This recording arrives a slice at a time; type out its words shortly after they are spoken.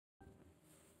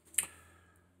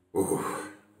Oh,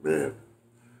 man,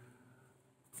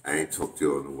 I ain't talked to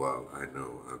you in a while. I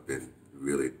know I've been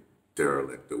really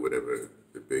derelict or whatever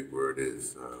the big word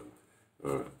is.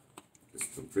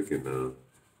 Just some freaking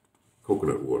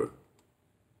coconut water,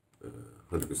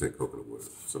 100% coconut water,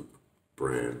 some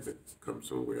brand that comes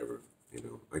from wherever.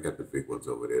 I got the big ones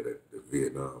over there, the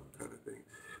Vietnam kind of thing.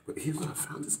 But here's what I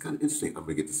found. It's kind of interesting. I'm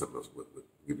gonna get to something else.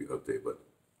 Give you an update, but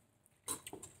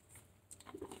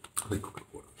I like coconut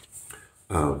water.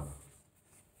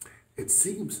 It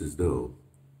seems as though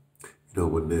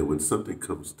when something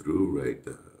comes through, right,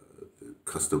 the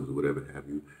customs or whatever have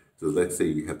you. So let's say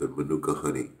you have the Manuka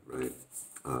honey, right,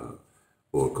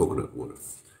 or coconut water.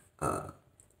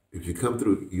 If you come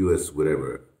through U.S.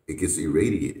 whatever, it gets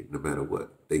irradiated no matter what.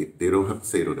 They don't have to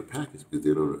say it on the package because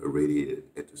they don't irradiate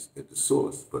it at the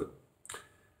source. But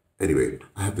anyway,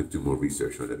 I have to do more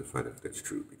research on that to find out if that's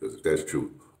true. Because if that's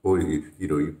true, or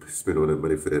you spend all that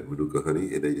money for that Manuka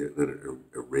honey and then you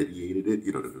irradiated it,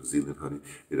 the New Zealand honey,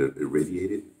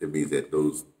 irradiated. It means that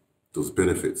those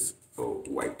benefits are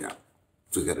wiped out.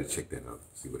 So you got to check that out,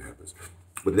 see what happens.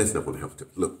 But that's not going to help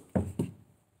tip. Look,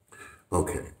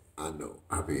 okay, I know.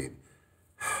 I mean,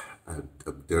 I'm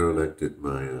derelict in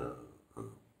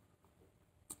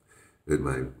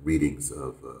my readings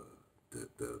of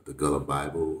the Gullah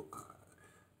Bible.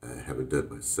 I haven't done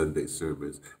my Sunday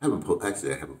sermons. I haven't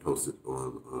posted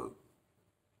on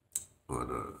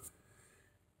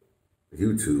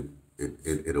YouTube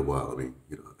in a while. I mean,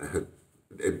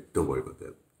 don't worry about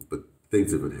that. But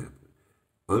things have been happening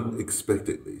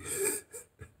unexpectedly.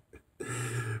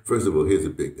 First of all, here's a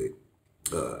big thing.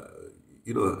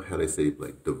 You know how they say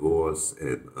like divorce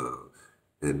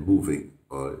and moving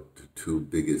are the two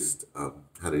biggest. How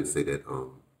do they say that?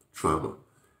 Trauma.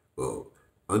 Well,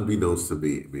 unbeknownst to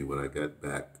me, I mean, when I got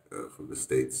back from the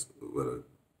States, when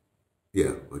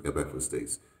I got back from the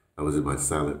States, I was in my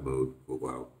silent mode for a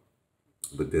while.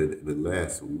 But then in the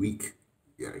last week,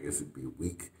 I guess it'd be a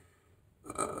week,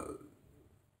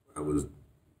 I was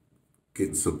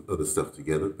getting some other stuff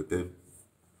together, but then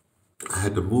I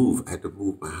had to move. I had to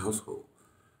move my household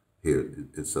here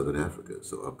in Southern Africa.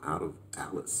 So I'm out of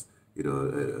Alice. In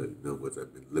other words,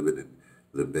 I've been living in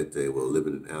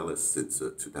living in Alice since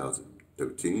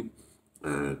 2013.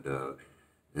 And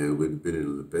we've been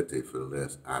in Libete for the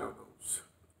last, I don't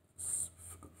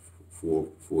know,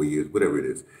 4 years, whatever it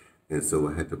is. And so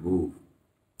I had to move.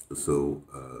 So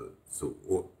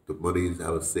all the monies I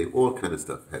would save, all kind of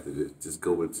stuff had to just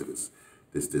go into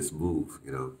this move,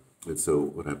 And so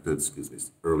what I've done, excuse me,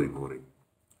 it's early morning,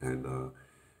 and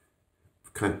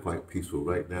kind of quite peaceful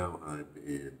right now. I'm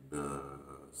in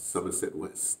Somerset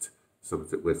West.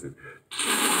 Somerset West is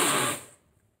I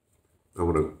don't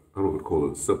want to call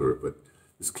it a suburb, but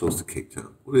it's close to Cape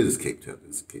Town. Well, it is Cape Town.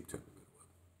 It's Cape Town.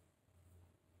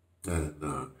 And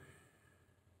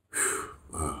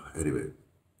anyway,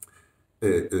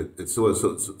 and so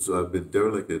I've been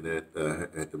derelict in that.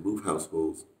 I had to move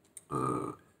households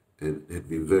and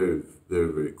be very,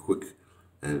 very, very quick,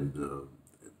 and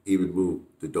even move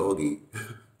the doggy.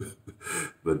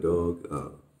 My dog.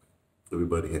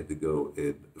 Everybody had to go,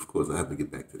 and of course I have to get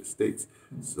back to the States.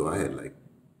 So I had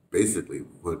basically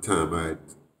one time I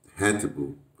had to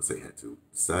move. I say had to,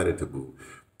 decided to move.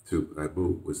 I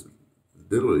moved was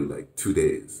literally 2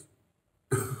 days.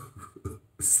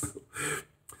 So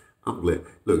I'm glad.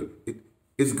 Look,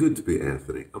 it's good to be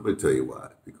Anthony. I'm going to tell you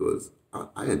why. Because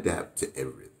I adapt to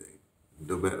everything.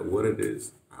 No matter what it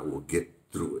is, I will get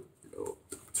through it. I'm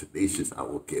tenacious. I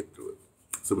will get through it.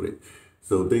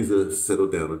 So things are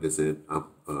settled down on this end. I'm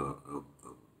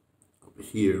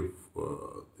here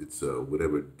for it's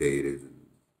whatever day it is.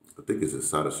 I think it's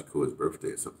Asada Shakur's birthday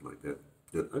or something like that.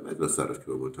 Yeah, I met Asada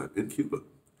Shakur one time in Cuba.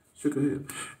 Shook her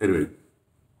hand. Anyway,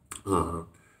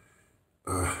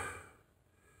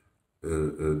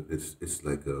 it's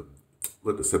like the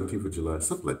 17th of July,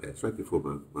 something like that. It's right before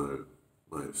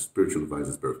my spiritual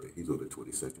advisor's birthday. He's on the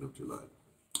 22nd of July.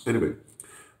 Anyway,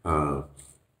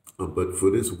 but for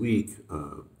this week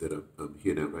that I'm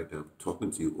here now, right now, I'm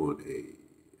talking to you on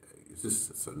is this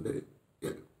a Sunday?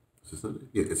 Yeah, it's a Sunday.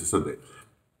 Yeah, it's a Sunday.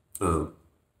 And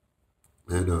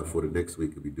for the next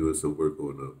week, we'll be doing some work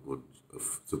on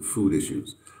some food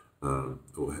issues, or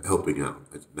helping out.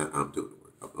 Not I'm doing the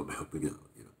work. I'm helping out.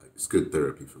 It's good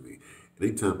therapy for me.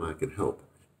 Anytime I can help,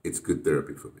 it's good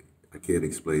therapy for me. I can't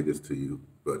explain this to you,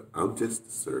 but I'm just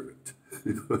a servant.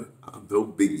 I'm no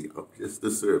biggie. I'm just a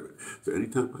servant. So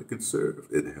anytime I can serve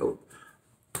and help,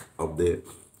 I'm there,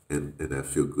 and I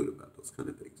feel good about those kind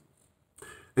of things.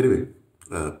 Anyway,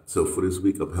 so for this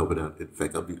week, I'm helping out. In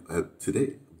fact,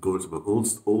 today I'm going to my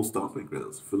old stomping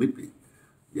grounds, Philippi.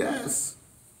 Yes,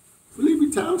 Philippi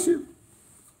Township.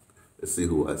 Let's see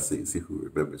who I see who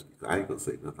remembers me. I ain't gonna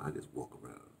say nothing. I just walk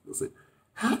around. They'll say,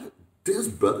 "How this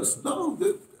brother Sloan?"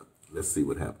 Let's see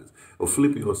what happens. Oh,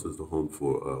 Felipe also is the home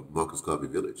for Marcus Garvey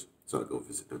Village, so I go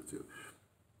visit them too.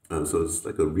 So it's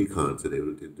like a recon today.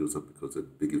 They didn't do something because the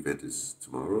big event is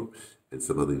tomorrow, and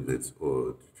some other events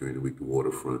or during the week, the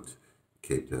waterfront,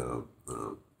 Cape Town,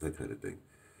 that kind of thing.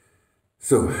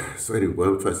 So anyway, what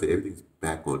I'm trying to say, everything's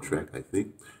back on track, I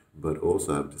think. But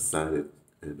also, I've decided,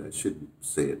 and I shouldn't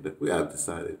say it that way. I've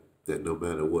decided that no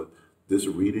matter what, this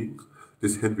reading,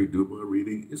 this Henry Dumas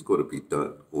reading, is going to be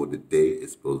done on the day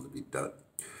it's supposed to be done.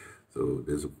 So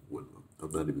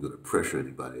I'm not even going to pressure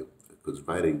anybody because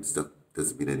writing stuff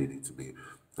doesn't mean anything to me.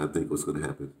 I think what's going to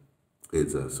happen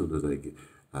is as soon as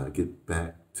I get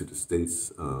back to the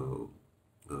States,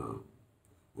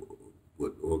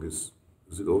 August,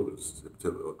 is it August,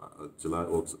 September, July,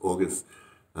 August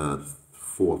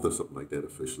 4th or something like that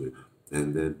officially.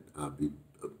 And then I'll be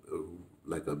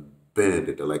like a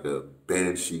bandit, or like a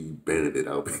banshee bandit.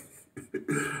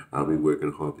 I'll be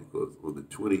working hard because on the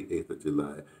 28th of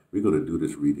July, we're going to do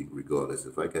this reading regardless.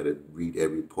 If I got to read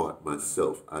every part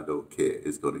myself, I don't care.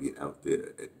 It's going to get out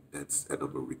there, and I'm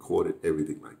going to record it,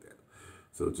 everything like that.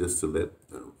 So just to let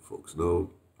folks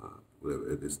know, whatever,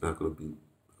 and it's not going to be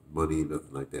money,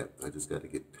 nothing like that. I just got to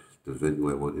get the venue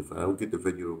I want. If I don't get the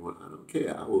venue I want, I don't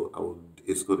care. I will.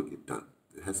 It's going to get done.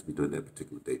 It has to be done that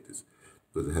particular date,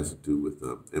 because it has to do with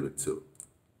Emmett Till.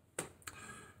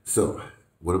 So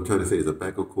what I'm trying to say is I'm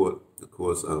back on court. Of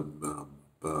course, in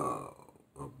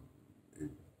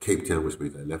Cape Town, which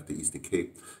means I left the Eastern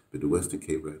Cape, in the Western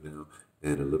Cape right now,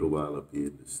 and in a little while I'll be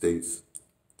in the States.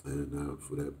 And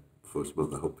for that first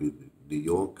month, I hope to be in New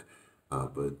York.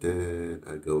 But then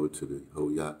I go to the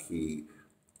Hoyaki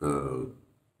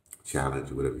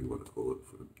challenge, or whatever you want to call it,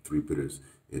 for the three bitters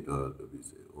in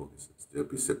August. That'll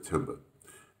be September.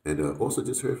 And also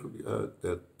just heard from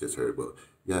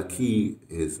Yaki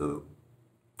is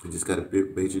he just got a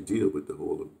big major deal with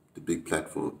the big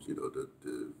platforms,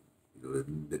 the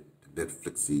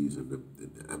Netflixies and the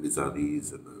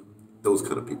Amazonis and those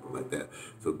kind of people like that.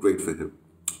 So great for him.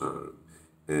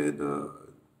 And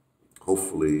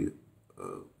hopefully,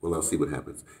 I'll see what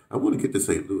happens. I want to get to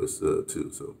St. Louis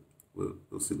too, so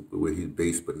we'll see where he's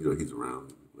based, but he's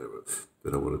around, whatever.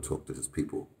 But I want to talk to his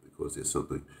people because there's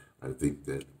something I think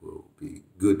that will be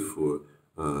good for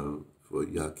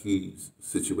Yaki's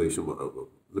situation.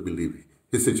 Let me leave.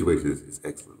 His situation is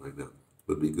excellent right now.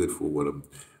 It'll be good for what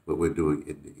we're doing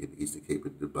in Eastern Cape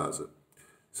and deBrother.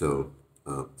 So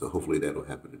hopefully that'll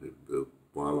happen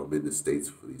while I'm in the States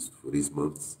for these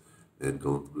months and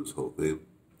going through this whole thing.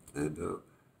 And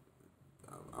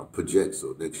I'll project.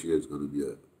 So next year is going to be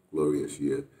a glorious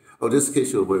year. Oh, just in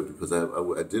case you're aware, because I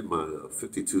did my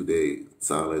 52-day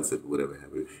silence and whatever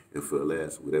happened, and for the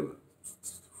last whatever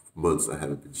months I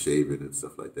haven't been shaving and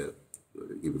stuff like that,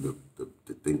 even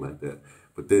the thing like that.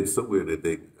 But then somewhere in the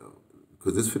thing,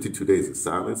 because this 52 days of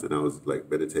silence, and I was like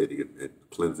meditating and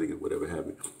cleansing and whatever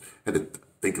happened, I had to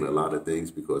thinking a lot of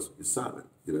things because it's silent.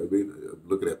 You know what I mean? I'm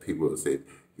looking at people and saying,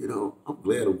 I'm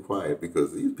glad I'm quiet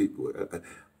because these people,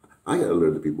 I got to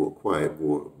learn to be more quiet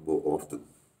more often.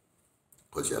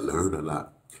 Because you learn a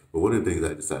lot. But one of the things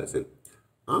I decided, I said,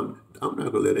 I'm not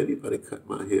going to let anybody cut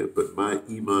my hair but my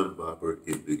Iman barber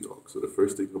in New York. So the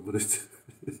first thing I'm going to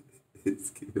do is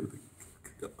give him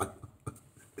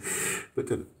But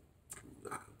then,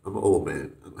 I'm an old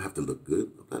man. I don't have to look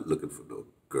good. I'm not looking for no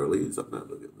girlies. I'm not,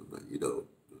 my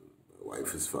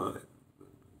wife is fine.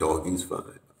 Doggy's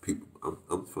fine. People,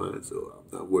 I'm fine. So I'm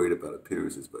not worried about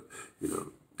appearances. But,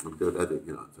 I'm good.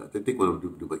 So I think when I'm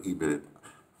doing my Iman,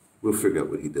 we'll figure out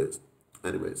what he does.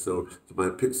 Anyway, so my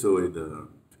pick, so in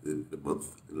the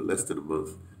month, in less than a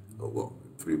month,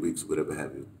 in 3 weeks, whatever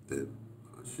have you, then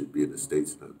I should be in the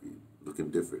States and I'll be looking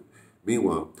different.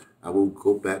 Meanwhile, I will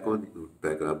go back on,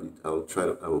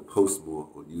 I will post more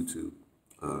on YouTube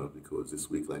because this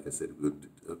week, like I said,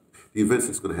 the events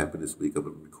that's going to happen this week,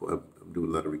 I'm doing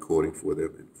a lot of recording for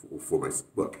them and for myself.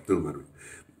 Well, doing a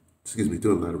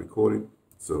lot of recording.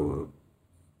 So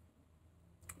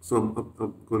I'm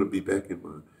going to be back in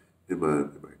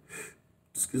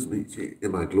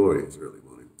my glory this early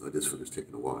morning. I just finished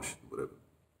taking a wash, whatever.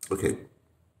 Okay,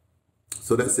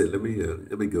 so that's it. Let me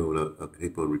go, and I'll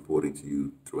keep on reporting to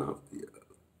you throughout.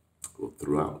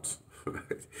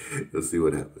 Right? Let's see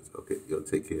what happens. Okay, y'all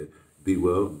take care. Be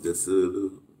well. Just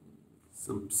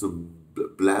some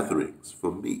blatherings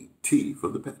from me, T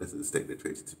from the Patterson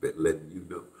Takin'deTraintoTibet, letting you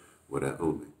know what I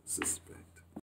only suspect.